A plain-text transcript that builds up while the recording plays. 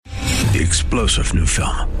The explosive new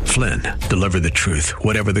film, Flynn, deliver the truth,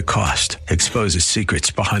 whatever the cost, exposes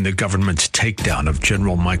secrets behind the government's takedown of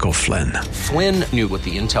General Michael Flynn. Flynn knew what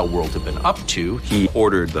the intel world had been up to. He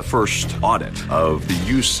ordered the first audit of the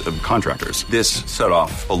use of contractors. This set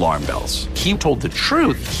off alarm bells. He told the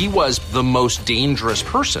truth. He was the most dangerous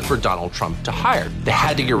person for Donald Trump to hire. They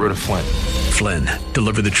had to get rid of Flynn. Flynn,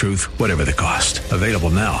 deliver the truth, whatever the cost. Available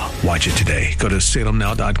now. Watch it today. Go to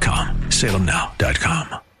salemnow.com.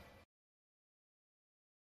 salemnow.com.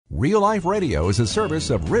 Real Life Radio is a service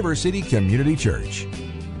of River City Community Church.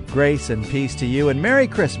 Grace and peace to you, and Merry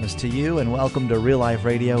Christmas to you, and welcome to Real Life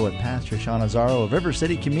Radio with Pastor Sean Azzaro of River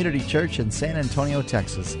City Community Church in San Antonio,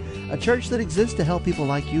 Texas, a church that exists to help people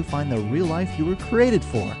like you find the real life you were created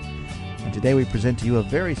for. And today we present to you a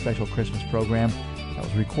very special Christmas program that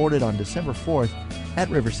was recorded on December 4th at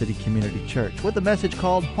River City Community Church with a message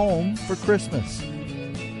called Home for Christmas.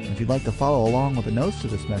 If you'd like to follow along with the notes to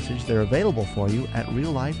this message, they're available for you at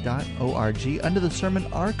reallife.org under the Sermon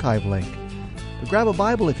Archive link. But grab a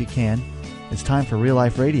Bible if you can. It's time for Real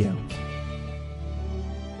Life Radio.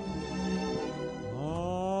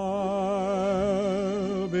 I'll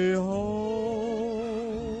be home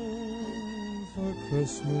for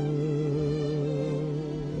Christmas.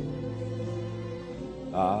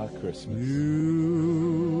 Ah, Christmas.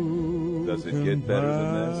 Does it get better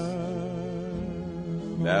than this?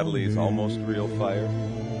 Natalie's Almost Real Fire.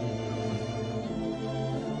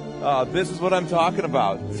 This is what I'm talking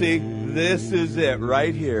about. See, this is it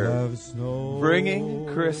right here. Bringing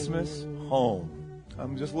Christmas home.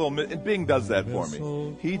 I'm just a little, and Bing does that for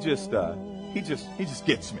me. He just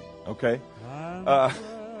gets me, okay?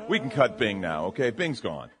 We can cut Bing now, okay? Bing's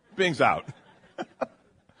gone. Bing's out.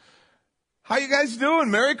 How you guys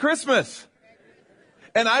doing? Merry Christmas.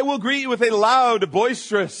 And I will greet you with a loud,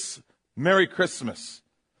 boisterous Merry Christmas.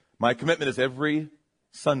 My commitment is every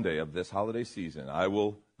Sunday of this holiday season, I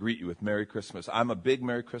will greet you with Merry Christmas. I'm a big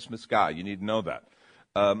Merry Christmas guy. You need to know that.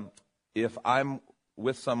 If I'm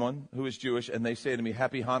with someone who is Jewish and they say to me,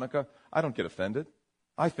 Happy Hanukkah, I don't get offended.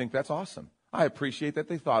 I think that's awesome. I appreciate that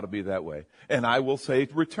they thought of me that way. And I will say,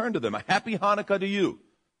 return to them, a Happy Hanukkah to you.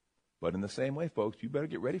 But in the same way, folks, you better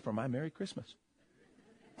get ready for my Merry Christmas.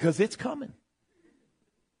 Because it's coming.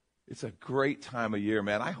 It's a great time of year,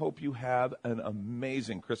 man. I hope you have an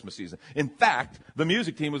amazing Christmas season. In fact, the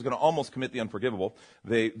music team was going to almost commit the unforgivable.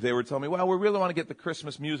 They were telling me, well, we really want to get the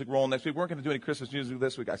Christmas music rolling next week. We weren't going to do any Christmas music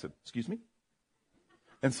this week. I said, excuse me?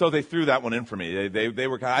 And so they threw that one in for me. They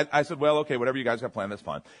were kind of, I said, well, okay, whatever you guys got planned, that's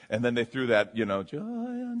fine. And then they threw that, joy,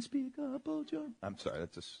 unspeakable joy. I'm sorry,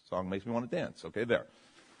 that's a song makes me want to dance. Okay, there.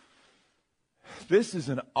 This is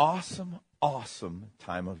an awesome, awesome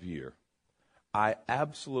time of year. I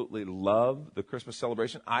absolutely love the Christmas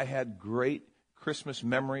celebration. I had great Christmas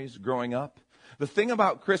memories growing up. The thing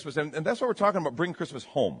about Christmas, and that's what we're talking about, bring Christmas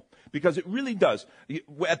home, because it really does.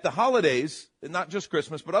 At the holidays, not just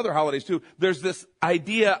Christmas, but other holidays too, there's this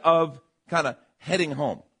idea of kind of heading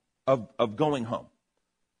home, of going home.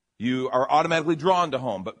 You are automatically drawn to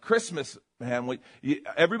home. But Christmas, man,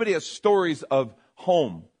 everybody has stories of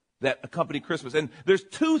home that accompany Christmas. And there's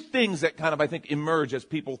two things that kind of, I think, emerge as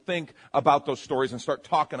people think about those stories and start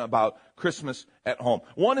talking about Christmas at home.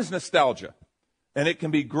 One is nostalgia. And it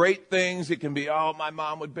can be great things. It can be, oh, my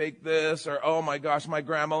mom would bake this, or, oh, my gosh, my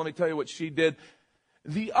grandma, let me tell you what she did.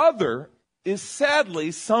 The other is,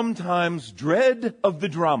 sadly, sometimes dread of the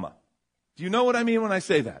drama. Do you know what I mean when I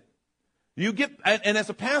say that? You get, and as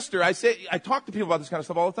a pastor, I talk to people about this kind of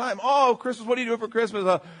stuff all the time. Oh, Christmas, what do you do for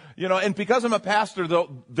Christmas? And because I'm a pastor,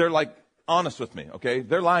 they're like honest with me, okay?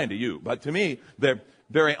 They're lying to you, but to me, they're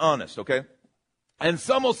very honest, okay? And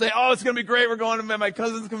some will say, oh, it's going to be great. We're going to, my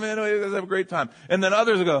cousins come in. We're going to have a great time. And then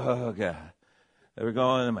others will go, oh, God. We're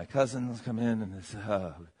going, and my cousins come in, and this,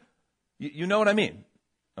 you know what I mean?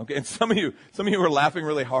 Okay, and some of you are laughing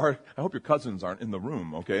really hard. I hope your cousins aren't in the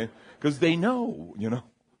room, okay? Because they know,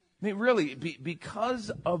 I mean, really,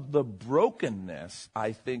 because of the brokenness,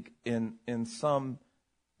 I think, in some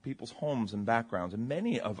people's homes and backgrounds, and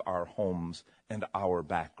many of our homes and our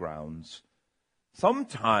backgrounds,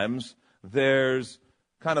 sometimes there's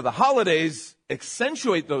kind of the holidays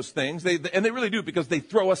accentuate those things, and they really do, because they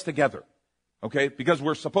throw us together, okay? Because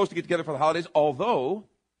we're supposed to get together for the holidays, although,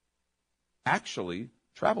 actually,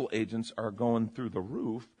 travel agents are going through the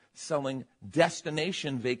roof selling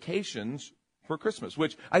destination vacations for Christmas,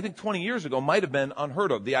 which I think 20 years ago might have been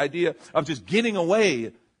unheard of. The idea of just getting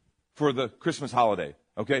away for the Christmas holiday,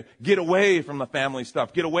 okay? Get away from the family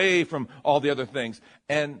stuff. Get away from all the other things.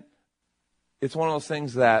 And it's one of those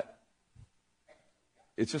things that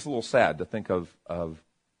it's just a little sad to think of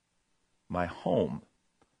my home,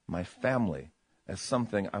 my family, as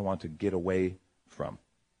something I want to get away from.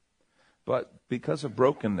 But because of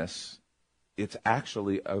brokenness, it's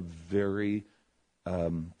actually a very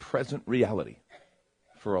present reality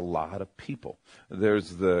for a lot of people.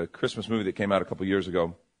 There's the Christmas movie that came out a couple years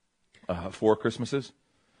ago, Four Christmases,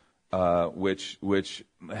 which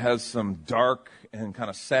has some dark and kind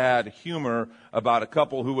of sad humor about a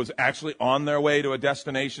couple who was actually on their way to a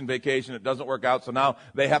destination vacation. It doesn't work out, so now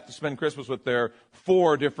they have to spend Christmas with their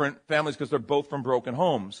 4 different families because they're both from broken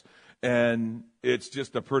homes. And it's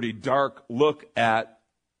just a pretty dark look at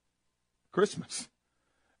Christmas.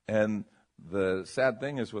 And the sad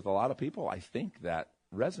thing is, with a lot of people, I think that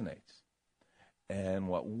resonates. And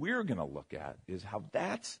what we're going to look at is how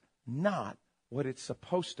that's not what it's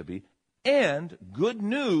supposed to be. And good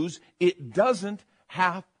news, it doesn't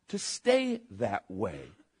have to stay that way.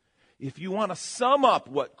 If you want to sum up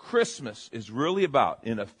what Christmas is really about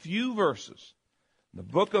in a few verses, in the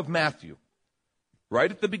book of Matthew, right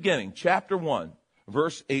at the beginning, chapter 1,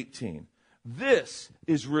 verse 18, this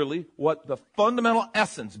is really what the fundamental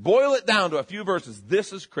essence, boil it down to a few verses,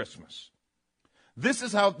 this is Christmas. This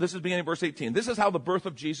is beginning verse 18. This is how the birth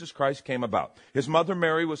of Jesus Christ came about. His mother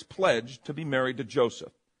Mary was pledged to be married to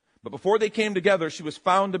Joseph. But before they came together, she was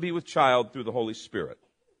found to be with child through the Holy Spirit.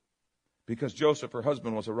 Because Joseph, her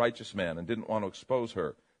husband, was a righteous man and didn't want to expose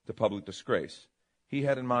her to public disgrace, he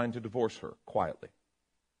had in mind to divorce her quietly.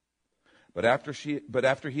 But after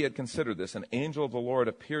he had considered this, an angel of the Lord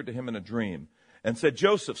appeared to him in a dream and said,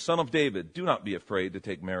 Joseph, son of David, do not be afraid to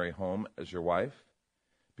take Mary home as your wife,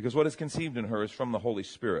 because what is conceived in her is from the Holy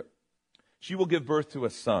Spirit. She will give birth to a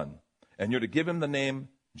son, and you're to give him the name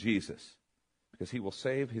Jesus, because he will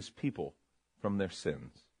save his people from their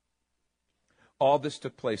sins. All this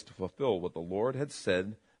took place to fulfill what the Lord had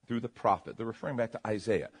said through the prophet. They're referring back to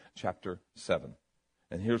Isaiah chapter 7.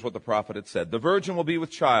 And here's what the prophet had said. The virgin will be with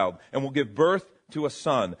child and will give birth to a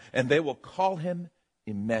son, and they will call him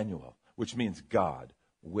Emmanuel, which means God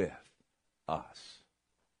with us.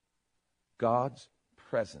 God's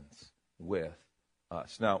presence with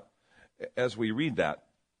us. Now, as we read that,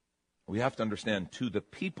 we have to understand, to the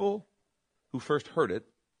people who first heard it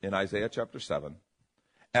in Isaiah chapter 7,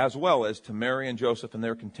 as well as to Mary and Joseph and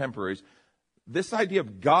their contemporaries, this idea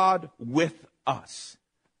of God with us,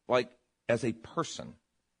 like as a person,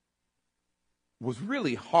 was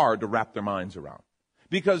really hard to wrap their minds around.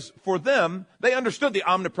 Because for them, they understood the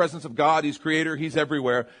omnipresence of God. He's creator, he's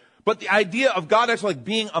everywhere. But the idea of God actually like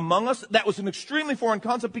being among us, that was an extremely foreign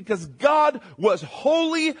concept, because God was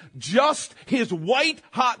holy, just. His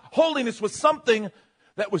white-hot holiness was something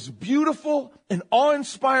that was beautiful and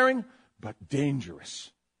awe-inspiring, but dangerous.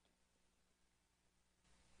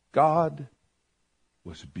 God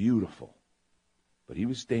was beautiful, but he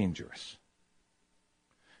was dangerous.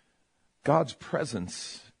 God's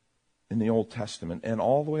presence in the Old Testament and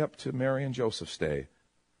all the way up to Mary and Joseph's day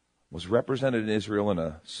was represented in Israel in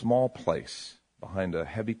a small place behind a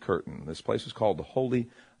heavy curtain. This place was called the Holy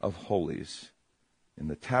of Holies, in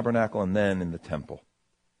the tabernacle and then in the temple.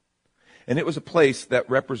 And it was a place that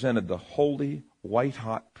represented the holy,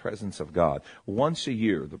 white-hot presence of God. Once a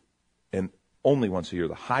year, and only once a year,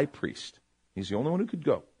 the high priest, he's the only one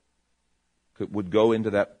who would go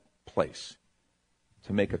into that place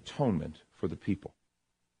to make atonement for the people.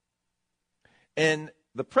 And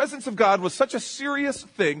the presence of God was such a serious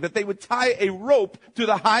thing that they would tie a rope to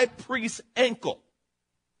the high priest's ankle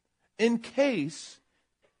in case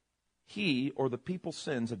he or the people's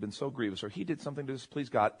sins had been so grievous, or he did something to displease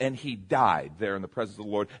God, and he died there in the presence of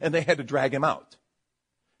the Lord, and they had to drag him out.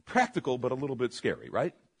 Practical, but a little bit scary,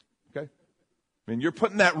 right? Okay? I mean, you're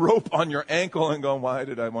putting that rope on your ankle and going, why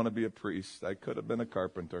did I want to be a priest? I could have been a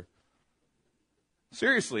carpenter.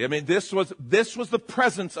 Seriously, I mean, this was the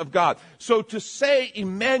presence of God. So to say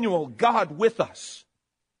Emmanuel, God with us,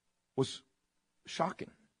 was shocking.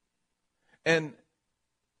 And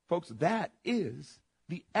folks, that is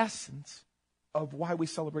the essence of why we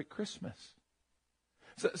celebrate Christmas.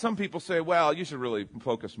 So some people say, well, you should really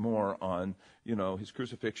focus more on, his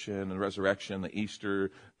crucifixion and resurrection, the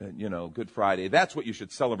Easter, Good Friday. That's what you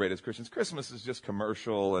should celebrate as Christians. Christmas is just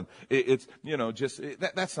commercial, and it's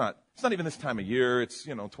not even this time of year. It's,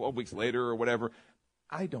 12 weeks later or whatever.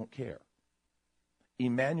 I don't care.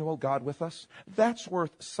 Emmanuel, God with us, that's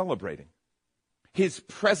worth celebrating. His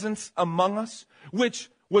presence among us,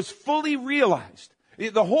 which was fully realized.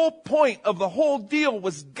 The whole point of the whole deal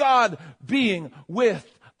was God being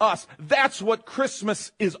with us. That's what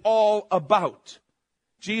Christmas is all about.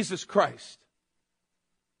 Jesus Christ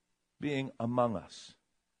being among us,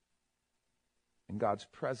 and God's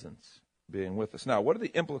presence being with us. Now, what are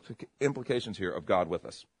the implications here of God with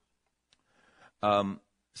us?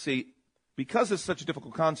 because it's such a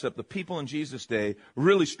difficult concept, the people in Jesus' day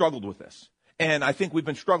really struggled with this. And I think we've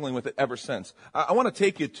been struggling with it ever since. I want to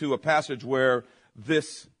take you to a passage where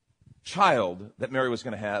this child that Mary was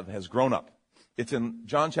going to have has grown up. It's in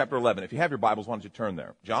John chapter 11. If you have your Bibles, why don't you turn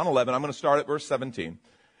there? John 11, I'm going to start at verse 17.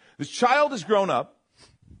 This child has grown up,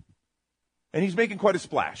 and he's making quite a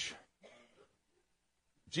splash.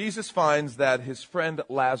 Jesus finds that his friend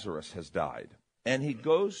Lazarus has died, and he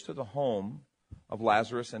goes to the home of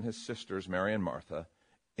Lazarus and his sisters, Mary and Martha,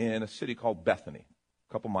 in a city called Bethany,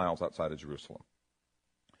 a couple miles outside of Jerusalem.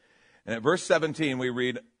 And at verse 17, we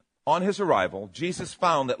read, on his arrival, Jesus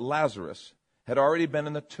found that Lazarus had already been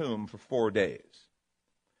in the tomb for 4 days.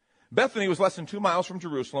 Bethany was less than 2 miles from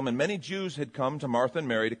Jerusalem, and many Jews had come to Martha and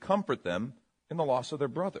Mary to comfort them in the loss of their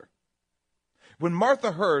brother. When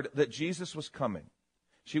Martha heard that Jesus was coming,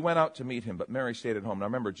 she went out to meet him, but Mary stayed at home. Now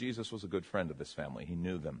remember, Jesus was a good friend of this family. He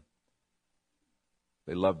knew them.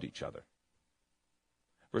 They loved each other.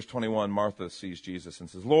 Verse 21, Martha sees Jesus and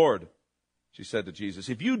says, Lord, she said to Jesus,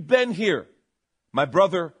 if you'd been here, my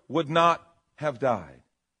brother would not have died.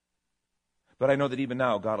 But I know that even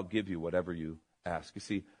now God will give you whatever you ask. You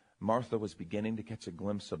see, Martha was beginning to catch a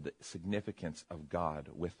glimpse of the significance of God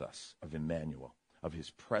with us, of Emmanuel, of his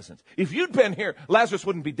presence. If you'd been here, Lazarus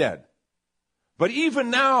wouldn't be dead. But even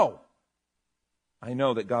now, I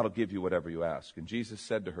know that God will give you whatever you ask. And Jesus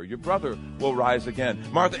said to her, your brother will rise again.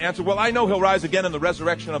 Martha answered, well, I know he'll rise again in the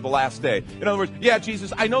resurrection of the last day. In other words, yeah,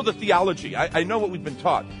 Jesus, I know the theology. I know what we've been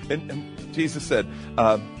taught. And Jesus said,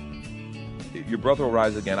 your brother will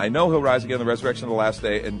rise again. I know he'll rise again in the resurrection of the last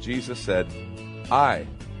day. And Jesus said, I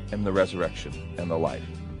am the resurrection and the life.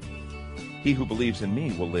 He who believes in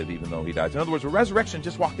me will live even though he dies. In other words, a resurrection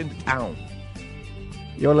just walked into town.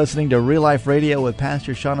 You're listening to Real Life Radio with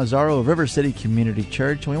Pastor Sean Azzaro of River City Community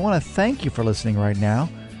Church, and we want to thank you for listening right now.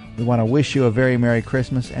 We want to wish you a very Merry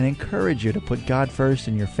Christmas and encourage you to put God first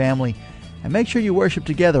in your family and make sure you worship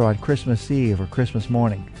together on Christmas Eve or Christmas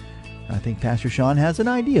morning. I think Pastor Sean has an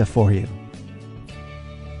idea for you.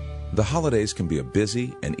 The holidays can be a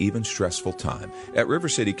busy and even stressful time. At River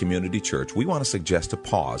City Community Church, we want to suggest a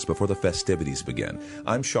pause before the festivities begin.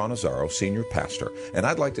 I'm Sean Azzaro, Senior Pastor, and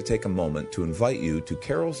I'd like to take a moment to invite you to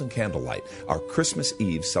Carols and Candlelight, our Christmas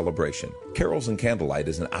Eve celebration. Carols and Candlelight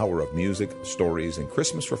is an hour of music, stories, and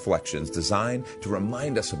Christmas reflections designed to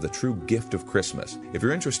remind us of the true gift of Christmas. If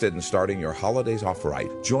you're interested in starting your holidays off right,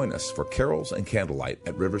 join us for Carols and Candlelight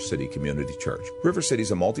at River City Community Church. River City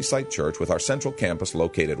is a multi-site church with our central campus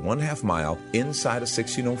located 1/2 mile inside of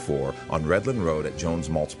 1604 on Redland Road at Jones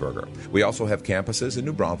Maltzberger. We also have campuses in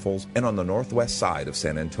New Braunfels and on the northwest side of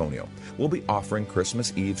San Antonio. We'll be offering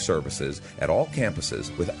Christmas Eve services at all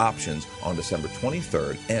campuses with options on December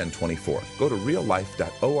 23rd and 24th. Go to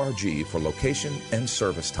reallife.org for location and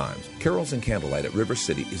service times. Carols and Candlelight at River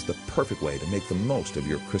City is the perfect way to make the most of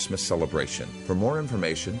your Christmas celebration. For more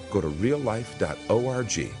information, go to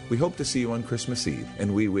reallife.org. We hope to see you on Christmas Eve,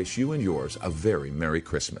 and we wish you and yours a very Merry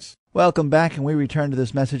Christmas. Welcome back, and we return to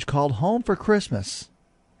this message called Home for Christmas.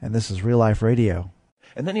 And this is Real Life Radio.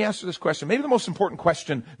 And then he asks her this question, maybe the most important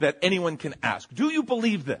question that anyone can ask. Do you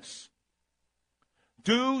believe this?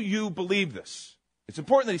 Do you believe this? It's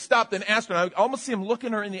important that he stopped and asked her. I almost see him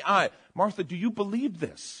looking her in the eye. Martha, do you believe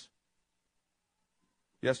this?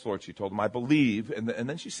 Yes, Lord, she told him, I believe. And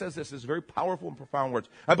then she says this very powerful and profound words.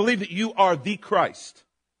 I believe that you are the Christ,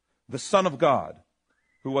 the Son of God,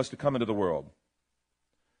 who was to come into the world.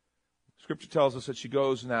 Scripture tells us that she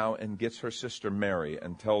goes now and gets her sister Mary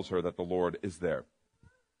and tells her that the Lord is there.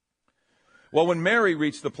 Well, when Mary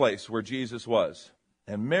reached the place where Jesus was,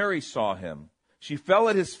 and Mary saw him, she fell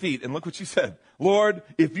at his feet, and look what she said. Lord,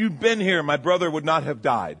 if you'd been here, my brother would not have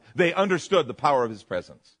died. They understood the power of his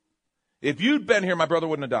presence. If you'd been here, my brother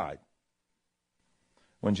wouldn't have died.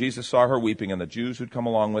 When Jesus saw her weeping, and the Jews who'd come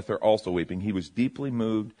along with her also weeping, he was deeply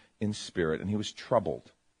moved in spirit, and he was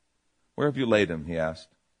troubled. Where have you laid him? He asked.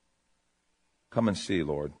 Come and see,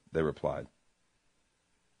 Lord, they replied.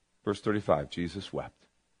 Verse 35, Jesus wept.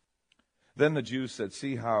 Then the Jews said,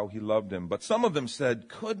 see how he loved him. But some of them said,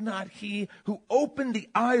 could not he who opened the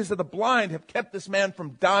eyes of the blind have kept this man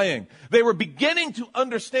from dying? They were beginning to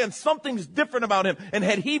understand something's different about him. And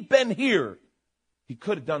had he been here, he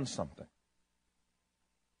could have done something.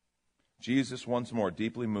 Jesus, once more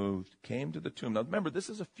deeply moved, came to the tomb. Now remember, this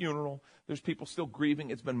is a funeral. There's people still grieving.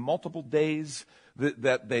 It's been multiple days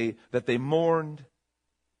that they mourned.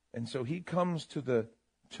 And so he comes to the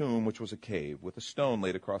tomb, which was a cave, with a stone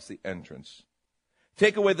laid across the entrance.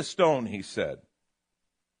 Take away the stone, he said.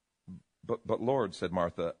 But Lord, said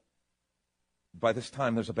Martha, by this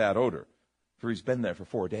time there's a bad odor, for he's been there for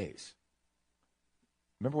 4 days.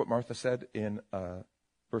 Remember what Martha said in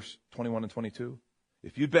Verse 21 and 22.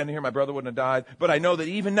 If you'd been here, my brother wouldn't have died. But I know that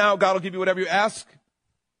even now God will give you whatever you ask.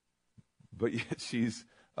 But yet she's,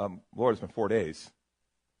 Lord, it's been 4 days.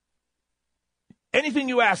 Anything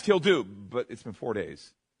you ask, he'll do. But it's been 4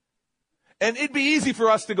 days. And it'd be easy for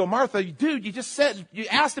us to go, Martha, dude, you just said, you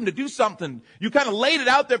asked him to do something. You kind of laid it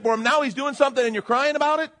out there for him. Now he's doing something and you're crying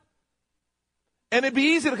about it. And it'd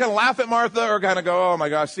be easy to kind of laugh at Martha or kind of go, oh my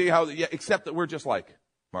gosh, see how, yeah, except that we're just like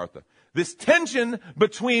Martha. This tension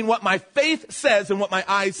between what my faith says and what my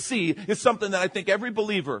eyes see is something that I think every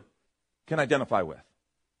believer can identify with.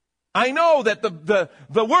 I know that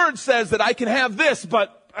the word says that I can have this,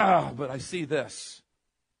 but I see this.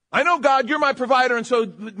 I know, God, you're my provider, and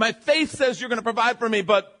so my faith says you're going to provide for me,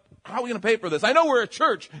 but how are we going to pay for this? I know we're a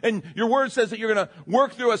church, and your word says that you're going to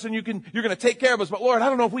work through us and you're going to take care of us, but Lord, I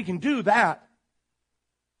don't know if we can do that.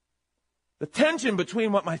 The tension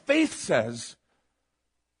between what my faith says,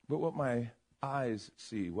 but what my eyes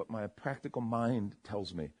see, what my practical mind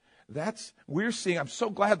tells me. We're seeing, I'm so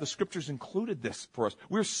glad the scriptures included this for us.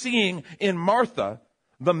 We're seeing in Martha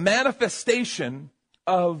the manifestation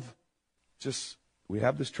of just, we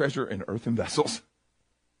have this treasure in earthen vessels.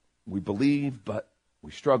 We believe, but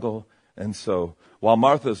we struggle. And so while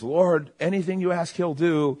Martha's, Lord, anything you ask, he'll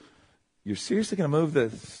do. You're seriously going to move the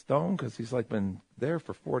stone? Because he's like been there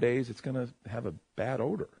for 4 days. It's going to have a bad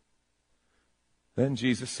odor. Then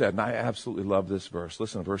Jesus said, and I absolutely love this verse.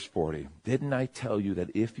 Listen to verse 40. Didn't I tell you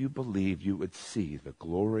that if you believe, you would see the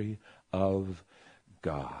glory of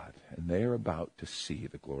God? And they are about to see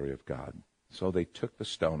the glory of God. So they took the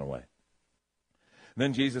stone away.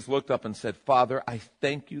 Then Jesus looked up and said, Father, I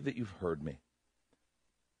thank you that you've heard me.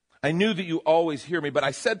 I knew that you always hear me, but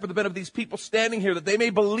I said for the benefit of these people standing here that they may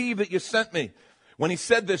believe that you sent me. When he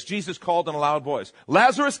said this, Jesus called in a loud voice,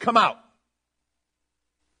 Lazarus, come out.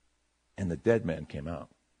 And the dead man came out,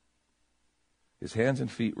 his hands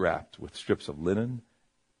and feet wrapped with strips of linen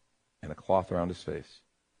and a cloth around his face.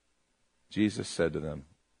 Jesus said to them,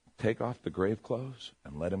 take off the grave clothes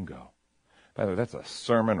and let him go. By the way, that's a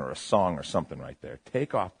sermon or a song or something right there.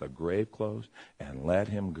 Take off the grave clothes and let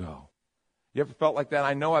him go. You ever felt like that?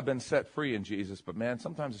 I know I've been set free in Jesus, but man,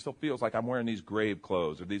 sometimes it still feels like I'm wearing these grave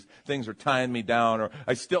clothes, or these things are tying me down, or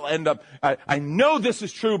I still end up, I know this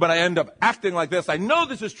is true, but I end up acting like this. I know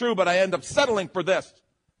this is true, but I end up settling for this.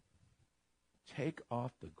 Take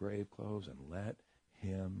off the grave clothes and let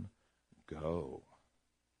him go.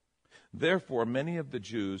 Therefore, many of the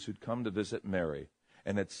Jews who'd come to visit Mary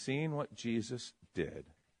and had seen what Jesus did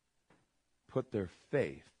put their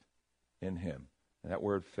faith in him. And that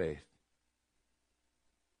word faith.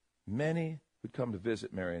 Many who'd come to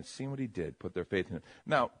visit Mary and seen what he did put their faith in him.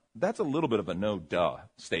 Now, that's a little bit of a no-duh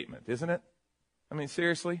statement, isn't it? I mean,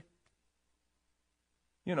 seriously?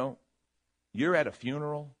 You know, you're at a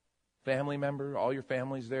funeral, family member, all your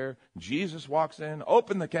family's there. Jesus walks in,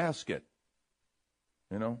 open the casket.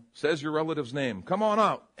 You know, says your relative's name. Come on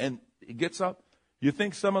out. And he gets up. You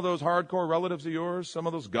think some of those hardcore relatives of yours, some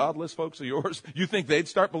of those godless folks of yours, you think they'd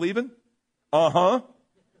start believing? Uh-huh.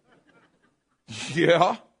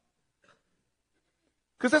 Yeah.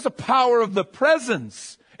 Because that's the power of the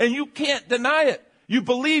presence. And you can't deny it. You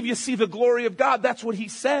believe you see the glory of God. That's what he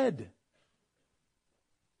said.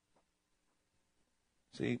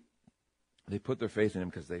 See, they put their faith in him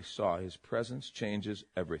because they saw his presence changes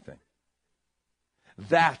everything.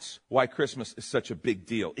 That's why Christmas is such a big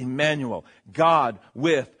deal. Emmanuel, God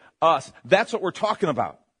with us. That's what we're talking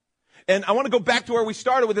about. And I want to go back to where we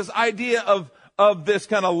started with this idea of this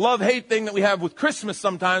kind of love-hate thing that we have with Christmas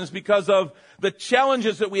sometimes because of the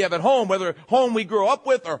challenges that we have at home, whether home we grew up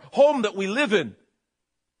with or home that we live in.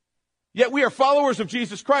 Yet we are followers of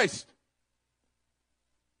Jesus Christ.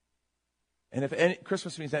 And if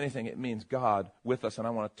Christmas means anything, it means God with us. And I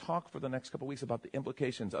want to talk for the next couple of weeks about the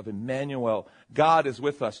implications of Emmanuel. God is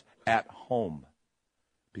with us at home.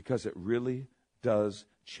 Because it really does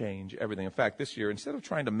change everything. In fact, this year, instead of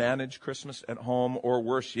trying to manage Christmas at home, or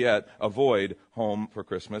worse yet, avoid home for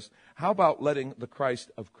Christmas, how about letting the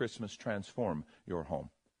Christ of Christmas transform your home?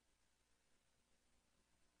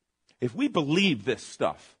 If we believe this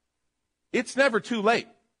stuff, it's never too late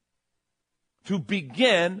to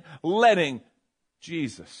begin letting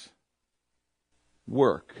Jesus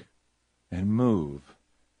work and move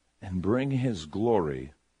and bring his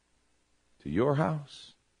glory to your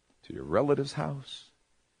house, to your relative's house,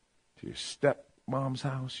 to your stepmom's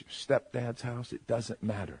house, your stepdad's house. It doesn't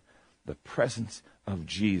matter. The presence of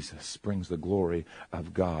Jesus brings the glory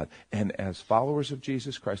of God. And as followers of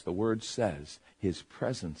Jesus Christ, the word says his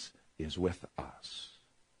presence is with us.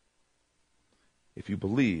 If you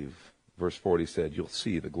believe, verse 40 said, you'll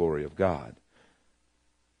see the glory of God.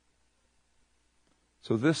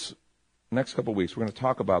 So this next couple of weeks, we're going to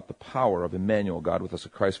talk about the power of Emmanuel, God with us, a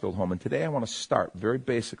Christ-filled home. And today I want to start very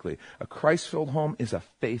basically. A Christ-filled home is a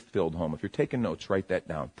faith-filled home. If you're taking notes, write that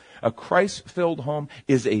down. A Christ-filled home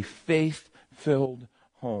is a faith-filled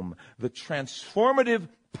home. The transformative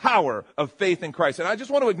power of faith in Christ. And I just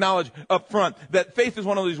want to acknowledge up front that faith is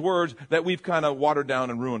one of these words that we've kind of watered down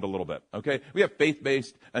and ruined a little bit. Okay? We have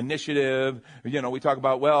faith-based initiative. You know, we talk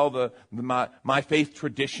about, well, my faith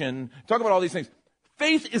tradition. Talk about all these things.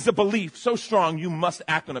 Faith is a belief so strong you must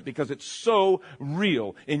act on it because it's so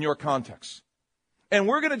real in your context. And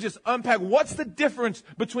we're going to just unpack what's the difference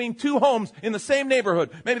between two homes in the same neighborhood.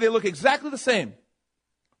 Maybe they look exactly the same,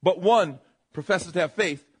 but one professes to have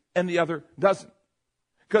faith and the other doesn't.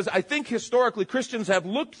 Because I think historically Christians have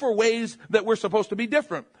looked for ways that we're supposed to be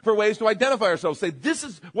different, for ways to identify ourselves, say this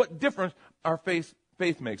is what difference our faith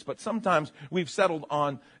makes. But sometimes we've settled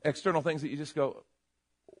on external things that you just go,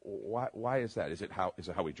 why is that? Is it how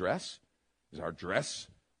we dress? Is our dress?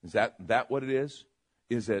 Is that what it is?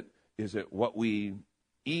 Is it what we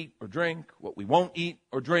eat or drink? What we won't eat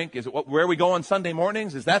or drink? Is it where we go on Sunday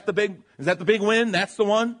mornings? Is that the big win? That's the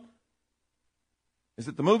one? Is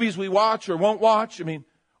it the movies we watch or won't watch? I mean,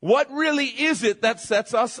 what really is it that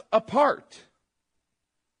sets us apart?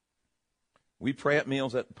 We pray at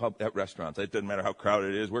meals at restaurants. It doesn't matter how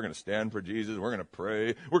crowded it is. We're going to stand for Jesus. We're going to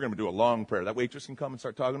pray. We're going to do a long prayer. That waitress can come and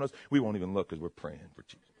start talking to us. We won't even look because we're praying for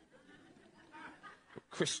Jesus. But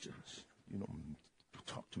Christians,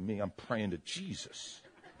 talk to me. I'm praying to Jesus.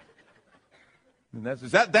 And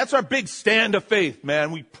that's our big stand of faith,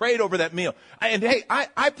 man. We prayed over that meal.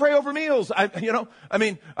 I pray over meals. I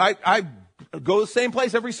go to the same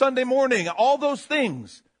place every Sunday morning. All those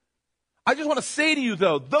things. I just want to say to you,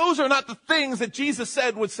 though, those are not the things that Jesus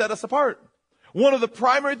said would set us apart. One of the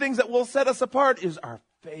primary things that will set us apart is our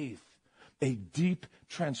faith, a deep,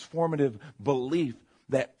 transformative belief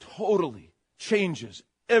that totally changes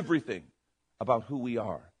everything about who we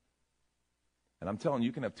are. And I'm telling you,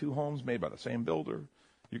 you can have two homes made by the same builder.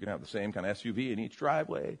 You can have the same kind of SUV in each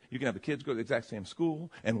driveway. You can have the kids go to the exact same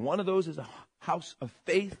school. And one of those is a house of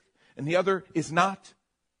faith, and the other is not.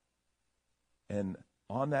 And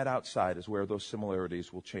on that outside is where those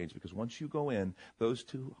similarities will change, because once you go in, those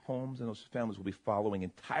two homes and those families will be following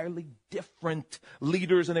entirely different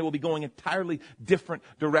leaders, and they will be going entirely different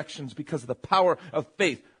directions because of the power of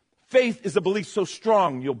faith. Faith is a belief so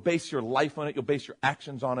strong, you'll base your life on it, you'll base your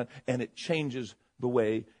actions on it, and it changes the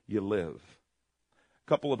way you live. A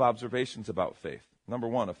couple of observations about faith. Number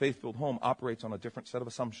one, a faith-filled home operates on a different set of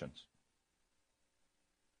assumptions.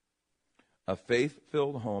 A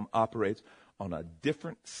faith-filled home operates on a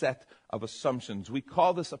different set of assumptions. We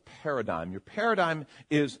call this a paradigm. Your paradigm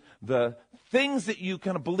is the things that you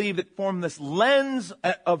kind of believe that form this lens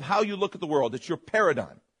of how you look at the world. It's your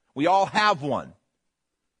paradigm. We all have one.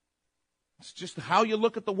 It's just how you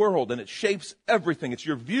look at the world, and it shapes everything. It's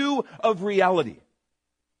your view of reality.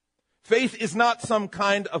 Faith is not some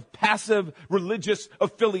kind of passive religious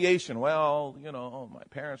affiliation. Well, my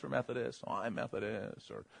parents were Methodist, so I'm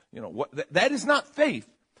Methodist, or, that is not faith.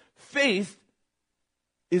 Faith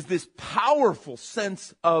is this powerful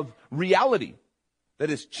sense of reality that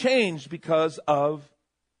is changed because of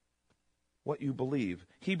what you believe.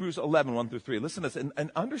 Hebrews 11, 1 through 3. Listen to this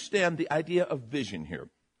and understand the idea of vision here.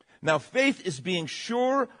 Now, faith is being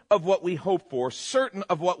sure of what we hope for, certain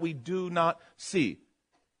of what we do not see.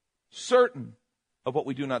 Certain of what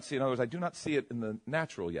we do not see. In other words, I do not see it in the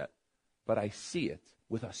natural yet, but I see it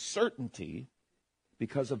with a certainty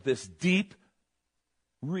because of this deep,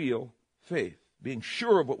 real faith. Being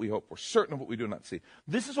sure of what we hope for, certain of what we do not see.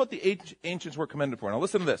 This is what the ancients were commended for. Now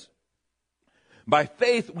listen to this. By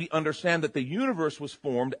faith, we understand that the universe was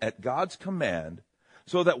formed at God's command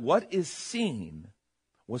so that what is seen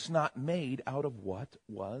was not made out of what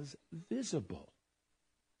was visible.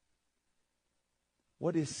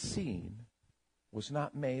 What is seen was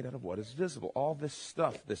not made out of what is visible. All this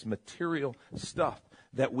stuff, this material stuff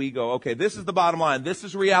that we go, okay, this is the bottom line. This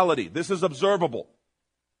is reality. This is observable.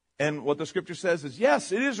 And what the scripture says is,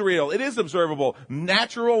 yes, it is real. It is observable.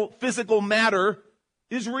 Natural, physical matter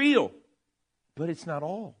is real. But it's not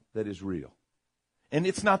all that is real. And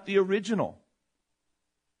it's not the original.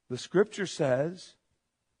 The scripture says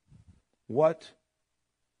what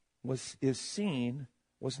is seen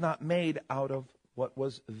was not made out of what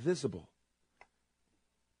was visible.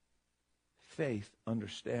 Faith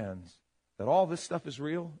understands that all this stuff is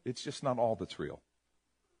real. It's just not all that's real.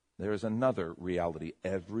 There is another reality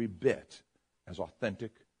every bit as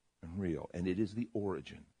authentic and real, and it is the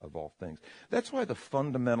origin of all things. That's why the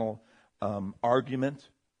fundamental argument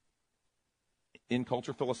in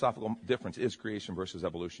culture, philosophical difference is creation versus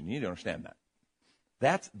evolution. You need to understand that.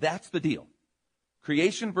 That's the deal.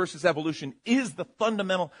 Creation versus evolution is the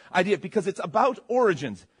fundamental idea because it's about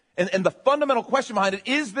origins. And the fundamental question behind it,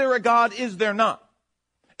 is there a God, is there not?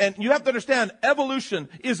 And you have to understand, evolution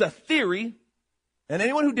is a theory. And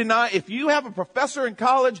anyone who if you have a professor in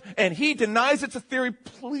college and he denies it's a theory,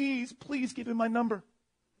 please give him my number.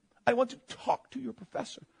 I want to talk to your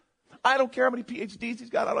professor. I don't care how many PhDs he's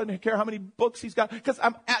got. I don't care how many books he's got, because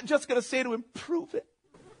I'm just going to say to him, prove it.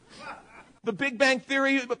 The Big Bang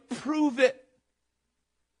Theory, prove it.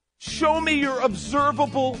 Show me your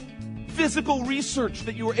observable physical research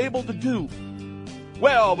that you were able to do.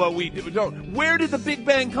 Well, but we don't. Where did the Big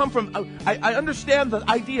Bang come from? I understand the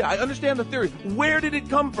idea. I understand the theory. Where did it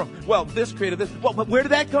come from? Well, this created this. Well, but where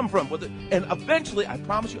did that come from? And eventually, I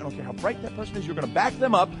promise you, I don't care how bright that person is, you're going to back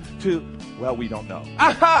them up to, well, we don't know.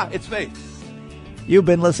 Aha! It's faith. You've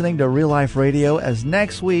been listening to Real Life Radio, as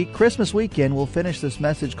next week, Christmas weekend, we'll finish this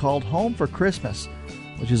message called Home for Christmas,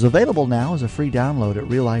 which is available now as a free download at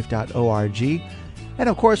reallife.org. And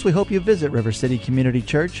of course, we hope you visit River City Community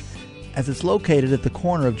Church, as it's located at the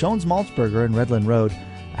corner of Jones Maltzberger and Redland Road,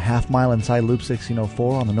 a half-mile inside Loop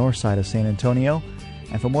 1604 on the north side of San Antonio.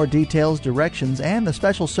 And for more details, directions, and the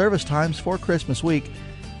special service times for Christmas week,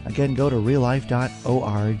 again, go to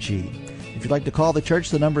reallife.org. If you'd like to call the church,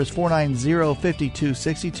 the number is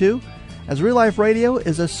 490-5262, as Real Life Radio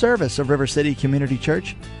is a service of River City Community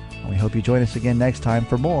Church. And we hope you join us again next time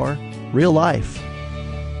for more Real Life.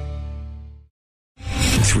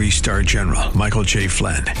 3-star General Michael J.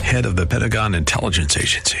 Flynn, head of the Pentagon Intelligence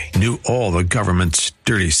Agency, knew all the government's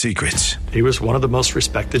dirty secrets. He was one of the most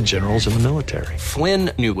respected generals in the military.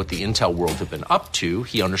 Flynn knew what the intel world had been up to.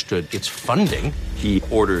 He understood its funding. He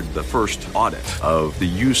ordered the first audit of the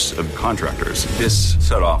use of contractors. This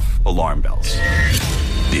set off alarm bells.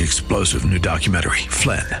 The explosive new documentary,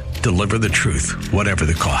 Flynn, Deliver the Truth, Whatever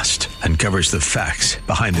the Cost, uncovers the facts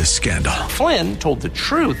behind this scandal. Flynn told the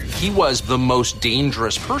truth. He was the most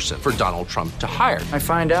dangerous person for Donald Trump to hire. I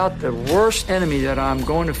find out the worst enemy that I'm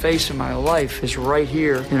going to face in my life is right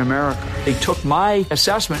here in America. They took my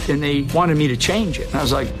assessment and they wanted me to change it. And I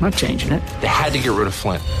was like, I'm not changing it. They had to get rid of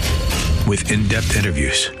Flynn. With in-depth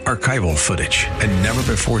interviews, archival footage, and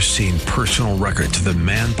never-before-seen personal records of the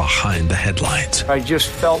man behind the headlines. I just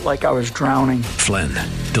felt like I was drowning. Flynn,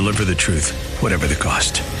 Deliver the Truth, Whatever the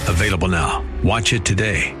Cost. Available now. Watch it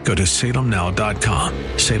today. Go to salemnow.com.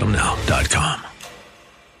 salemnow.com.